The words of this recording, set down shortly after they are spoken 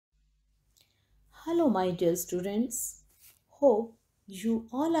Hello, my dear students. Hope you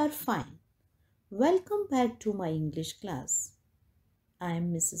all are fine. Welcome back to my English class. I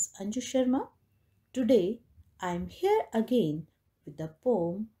am Mrs. Anju Sharma. Today, I am here again with a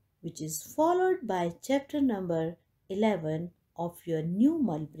poem which is followed by chapter number 11 of your new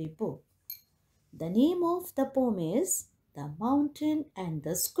Mulberry book. The name of the poem is The Mountain and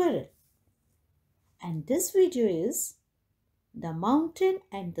the Squirrel. And this video is The Mountain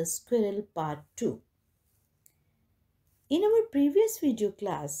and the Squirrel Part 2. In our previous video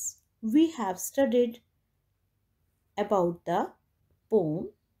class, we have studied about the poem,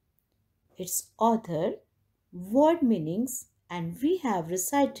 its author, word meanings, and we have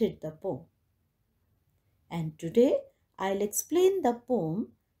recited the poem. And today, I'll explain the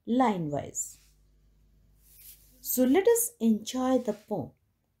poem line-wise. So let us enjoy the poem.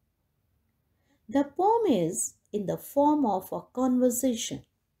 The poem is in the form of a conversation,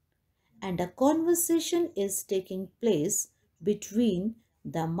 and a conversation is taking place between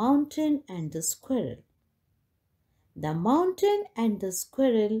the mountain and the squirrel. The mountain and the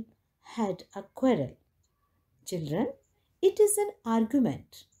squirrel had a quarrel. Children, it is an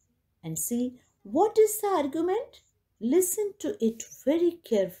argument. And see, what is the argument? Listen to it very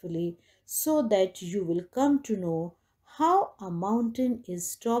carefully so that you will come to know how a mountain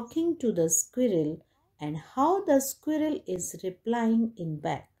is talking to the squirrel and how the squirrel is replying in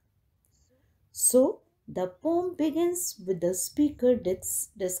back. So, the poem begins with the speaker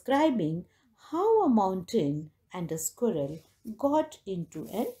describing how a mountain and a squirrel got into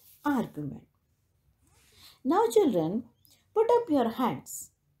an argument. Now, children, put up your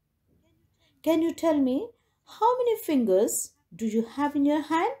hands. Can you tell me how many fingers do you have in your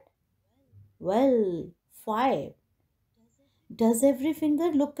hand? Well, 5. Does every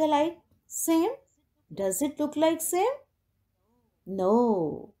finger look alike? Same? Does it look like same?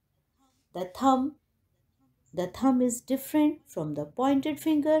 No. The thumb is different from the pointed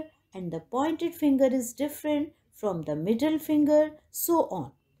finger, and the pointed finger is different from the middle finger, so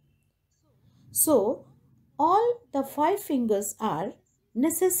on. So, all the 5 fingers are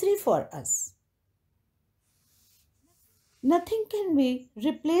necessary for us. Nothing can be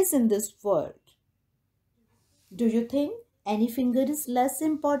replaced in this world. Do you think any finger is less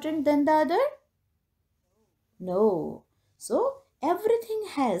important than the other? No. So, everything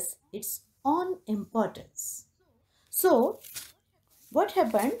has its own importance. So, what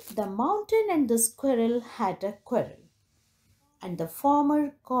happened? The mountain and the squirrel had a quarrel, and the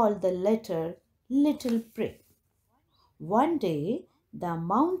farmer called the latter Little Prig. One day, the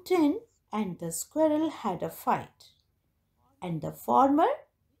mountain and the squirrel had a fight, and the farmer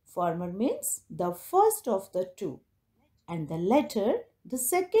means the first of the two, and the latter the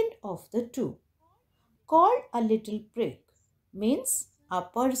second of the two, called a little prig, means a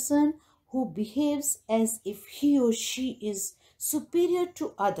person who behaves as if he or she is superior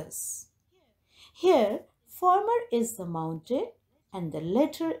to others. Here, farmer is the mountain and the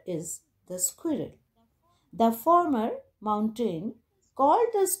latter is the squirrel. The former mountain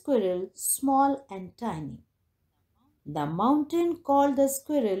called the squirrel small and tiny. The mountain called the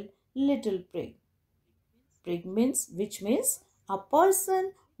squirrel little prig. Prig which means a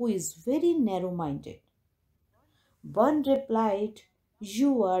person who is very narrow-minded. One replied,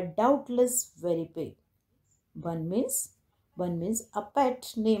 "You are doubtless very big." One means a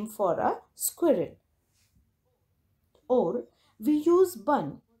pet name for a squirrel. Or we use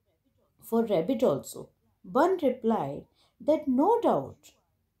bun for rabbit also. Bun replied that no doubt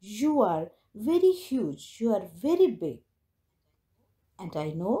you are very huge, you are very big. And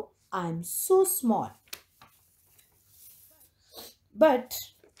I know I am so small.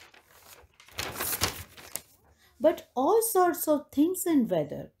 But all sorts of things and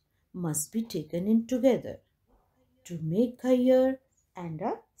weather must be taken in together to make a year and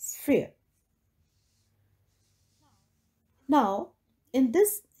a sphere. Now, in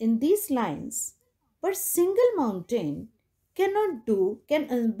these lines, but single mountain cannot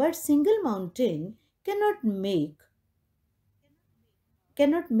make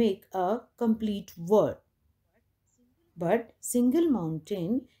a complete world. But single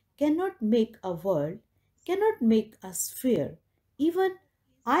mountain cannot make a world, cannot make a sphere. Even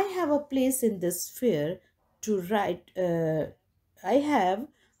I have a place in this sphere to write. I have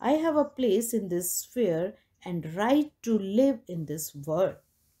a place in this sphere and right to live in this world.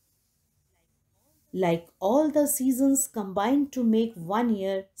 Like all the seasons combine to make one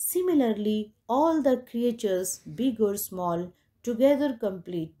year, similarly all the creatures, big or small, together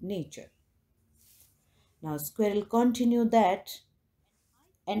complete nature. Now squirrel continue that,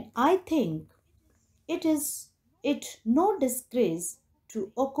 and I think it no disgrace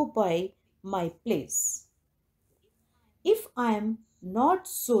to occupy my place. If I am not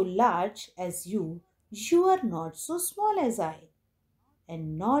so large as you, you are not so small as I,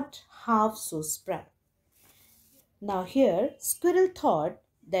 and not half so spry. Now, here, Squirrel thought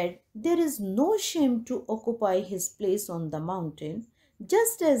that there is no shame to occupy his place on the mountain,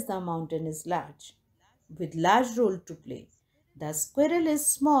 just as the mountain is large, with large role to play. The squirrel is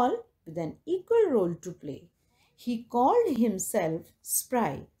small with an equal role to play. He called himself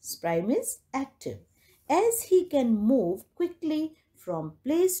spry. Spry means active, as he can move quickly from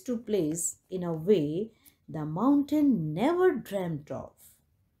place to place in a way the mountain never dreamt of.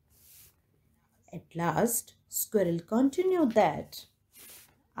 At last, Squirrel continued that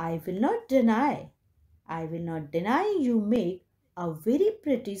I will not deny you make a very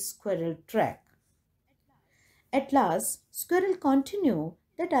pretty squirrel track. At last, Squirrel continued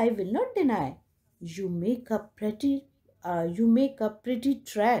that I will not deny you make a pretty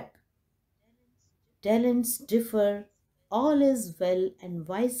track. Talents differ, all is well and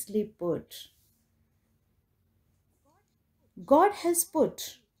wisely put. God has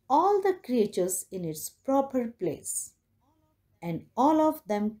put all the creatures in its proper place, and all of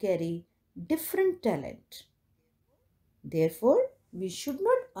them carry different talent. Therefore, we should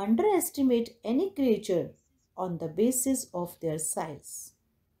not underestimate any creature on the basis of their size.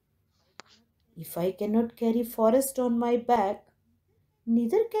 If I cannot carry forest on my back,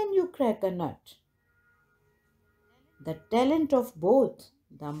 neither can you crack a nut. The talent of both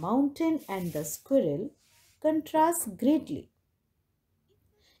the mountain and the squirrel contrasts greatly.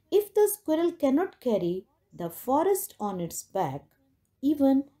 If the squirrel cannot carry the forest on its back,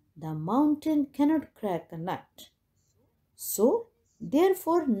 even the mountain cannot crack a nut. So,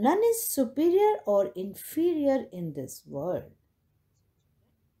 therefore, none is superior or inferior in this world.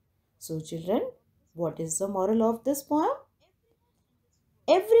 So, children, what is the moral of this poem?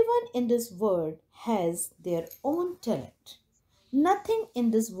 Everyone in this world has their own talent. Nothing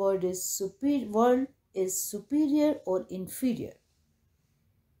in this world is superior or inferior.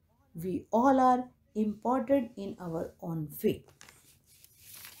 We all are important in our own way.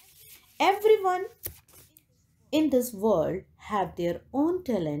 Everyone in this world have their own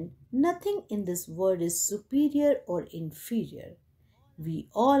talent. Nothing in this world is superior or inferior. We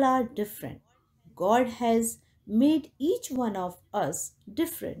all are different. God has made each one of us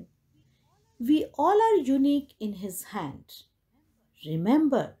different. We all are unique in His hand.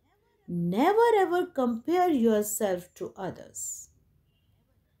 Remember, never ever compare yourself to others.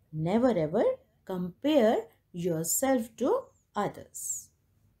 Never ever compare yourself to others.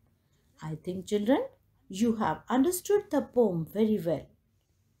 I think, children, you have understood the poem very well.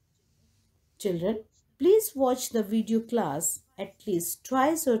 Children, please watch the video class at least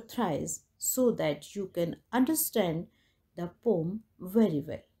twice or thrice so that you can understand the poem very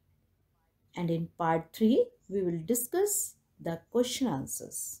well. And in part 3, we will discuss the question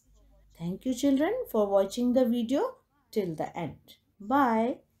answers. Thank you, children, for watching the video till the end.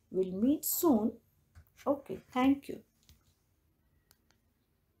 Bye. We'll meet soon. Okay, thank you.